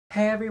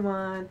Hey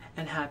everyone,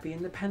 and happy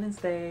Independence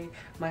Day!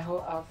 My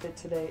whole outfit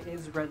today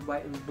is red,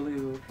 white, and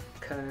blue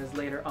because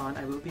later on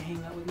I will be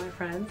hanging out with my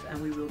friends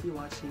and we will be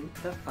watching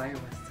the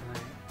fireworks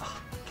tonight. Oh,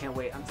 can't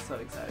wait, I'm so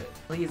excited.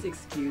 Please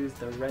excuse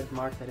the red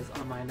mark that is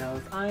on my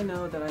nose. I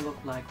know that I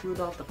look like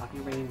Rudolph the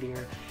fucking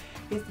reindeer.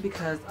 It's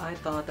because I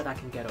thought that I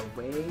can get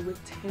away with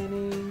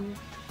tanning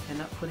and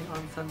not putting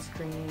on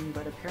sunscreen,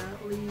 but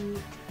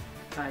apparently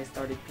I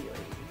started peeling,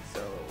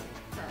 so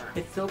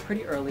it's still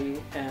pretty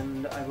early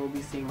and I will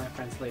be seeing my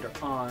friends later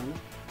on,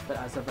 but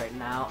as of right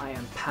now I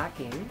am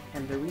packing,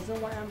 and the reason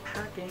why I'm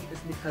packing is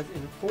because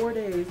in 4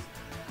 days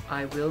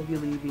I will be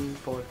leaving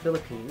for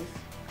Philippines,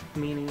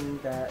 meaning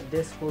that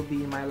this will be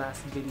my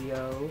last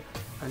video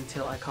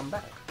until I come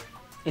back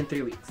in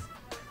 3 weeks.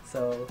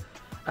 So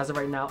as of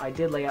right now I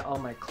did lay out all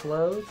my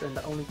clothes, and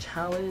the only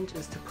challenge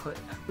is to put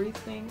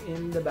everything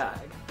in the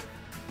bag.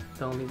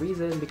 The only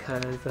reason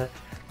because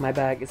my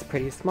bag is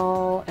pretty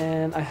small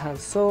and I have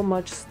so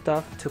much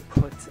stuff to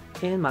put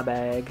in my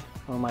bag.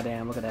 Oh my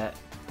damn, look at that.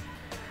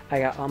 I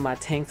got all my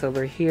tanks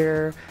over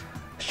here,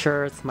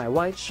 shirts, my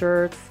white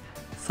shirts,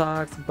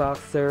 socks,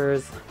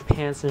 boxers,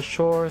 pants and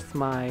shorts,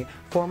 my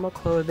formal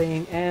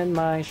clothing, and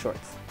my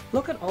shorts.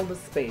 Look at all the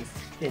space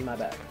in my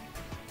bag.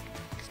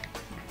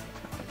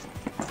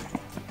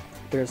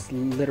 There's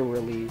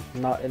literally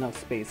not enough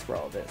space for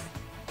all this.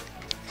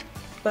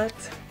 But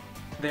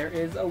there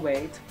is a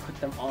way to put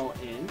them all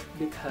in,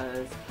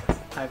 because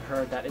I've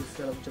heard that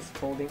instead of just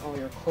folding all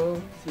your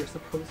clothes, you're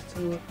supposed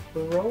to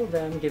roll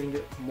them, giving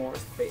it more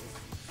space.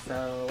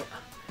 So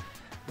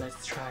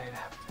let's try it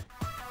out.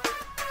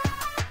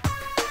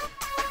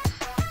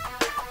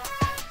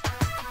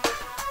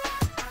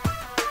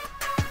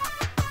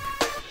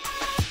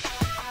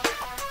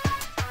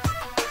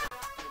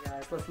 Hey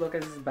guys, let's look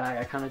at this bag.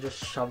 I kind of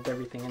just shoved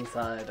everything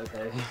inside,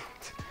 okay?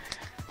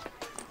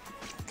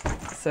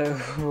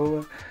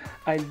 So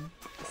I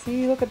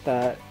see, look at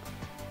that.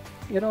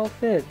 It all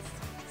fits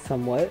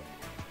somewhat.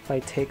 If I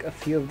take a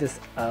few of this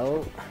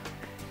out,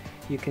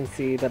 you can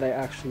see that I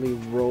actually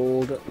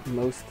rolled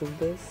most of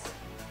this.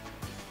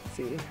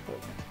 See,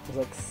 there's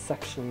like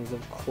sections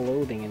of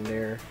clothing in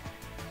there.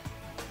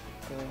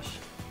 Gosh.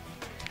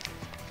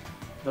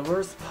 The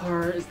worst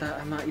part is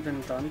that I'm not even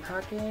done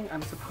packing.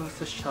 I'm supposed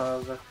to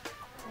shove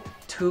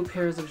 2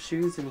 pairs of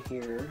shoes in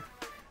here.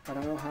 I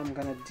don't know how I'm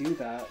gonna do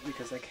that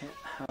because I can't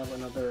have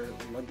another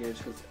luggage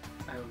because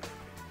I have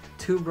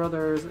 2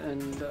 brothers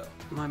and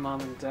my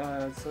mom and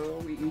dad, so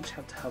we each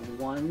have to have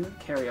 1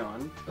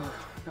 carry-on. Oh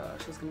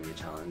gosh, it's gonna be a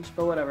challenge,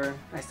 but whatever.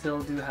 I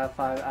still do have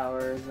 5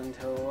 hours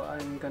until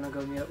I'm gonna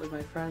go meet up with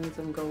my friends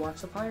and go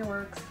watch the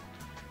fireworks.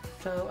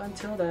 So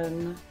until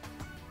then,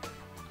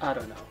 I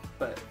don't know,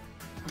 but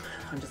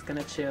I'm just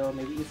gonna chill,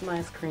 maybe eat some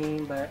ice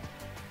cream, but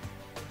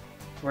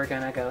we're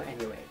gonna go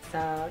anyway.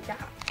 So yeah.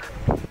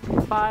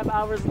 5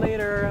 hours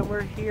later and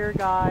we're here,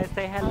 guys.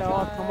 Say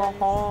hello to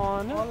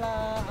Mohon.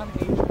 Hola, I'm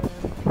Adrian.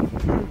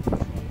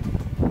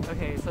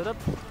 Okay,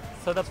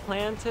 so the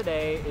plan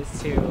today is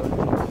to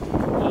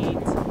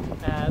eat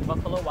at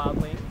Buffalo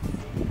Wild Wings,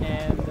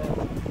 and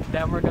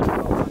then we're gonna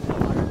go watch the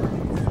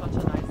fireworks. It's such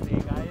a nice day,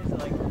 guys.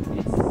 Like,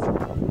 it's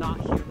not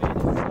humid,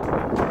 it's so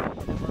pretty,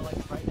 and then we're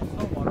like right next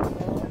to a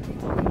waterfall.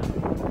 It's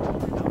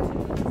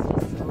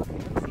just so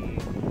fancy.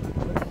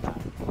 Look at that.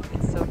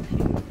 It's so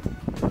cute.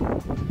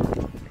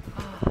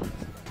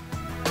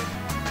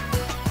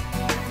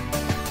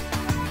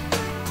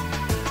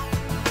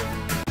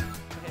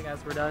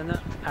 We're done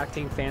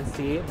acting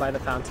fancy by the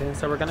fountain,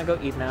 so we're gonna go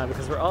eat now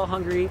because we're all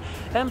hungry,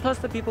 and plus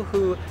the people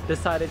who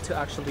decided to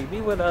actually be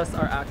with us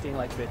are acting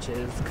like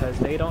bitches because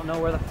they don't know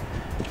where the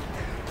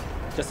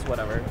just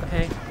whatever.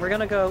 Okay, we're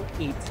gonna go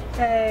eat.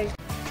 Hey!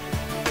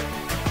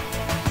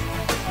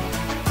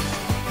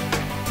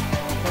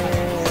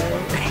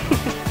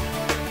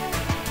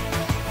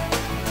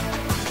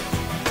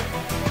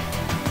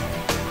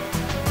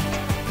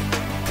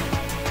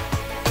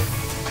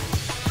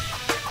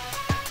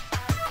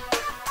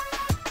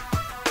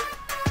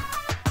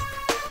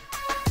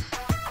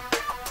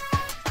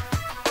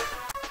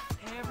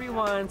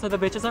 So the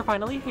bitches are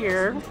finally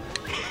here.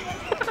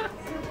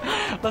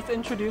 Let's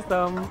introduce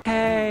them.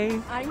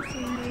 Hey! I'm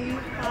Cindy.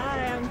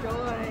 Hi, I'm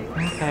Joy.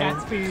 Okay.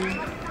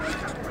 Gatsby.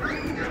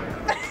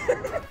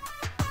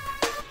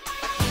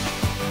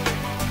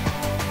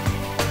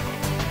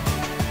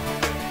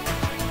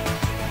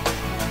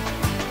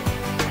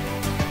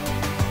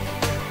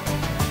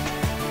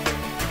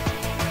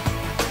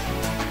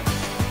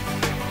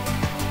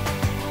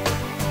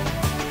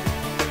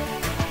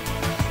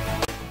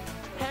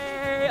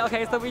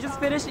 Okay, so we just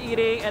finished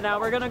eating and now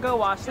we're gonna go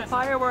watch the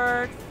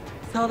fireworks.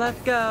 So let's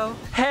go.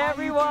 Hey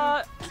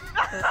everyone!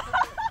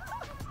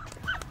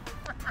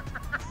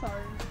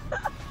 Sorry.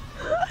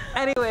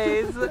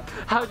 Anyways,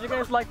 how'd you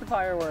guys like the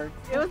fireworks?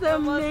 It was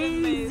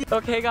amazing.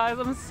 Okay guys,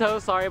 I'm so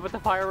sorry, but the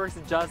fireworks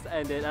just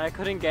ended and I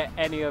couldn't get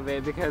any of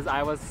it because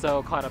I was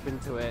so caught up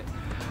into it.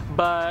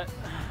 But,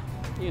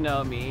 you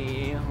know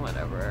me,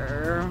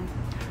 whatever.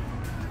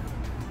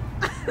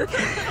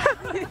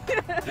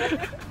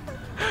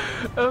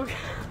 Okay.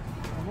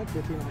 like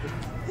dipping all the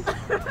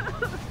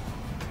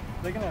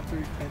They're gonna have to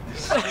repent.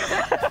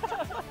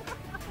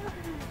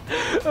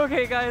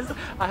 Okay guys,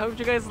 I hope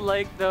you guys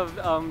liked the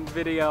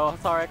video.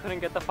 Sorry I couldn't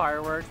get the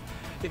fireworks.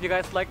 If you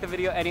guys liked the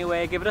video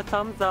anyway, give it a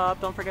thumbs up.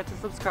 Don't forget to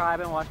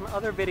subscribe and watch my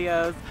other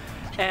videos.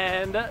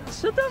 And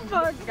shut the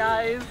fuck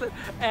guys.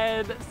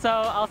 And so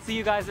I'll see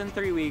you guys in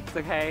 3 weeks,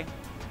 okay?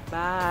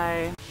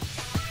 Bye.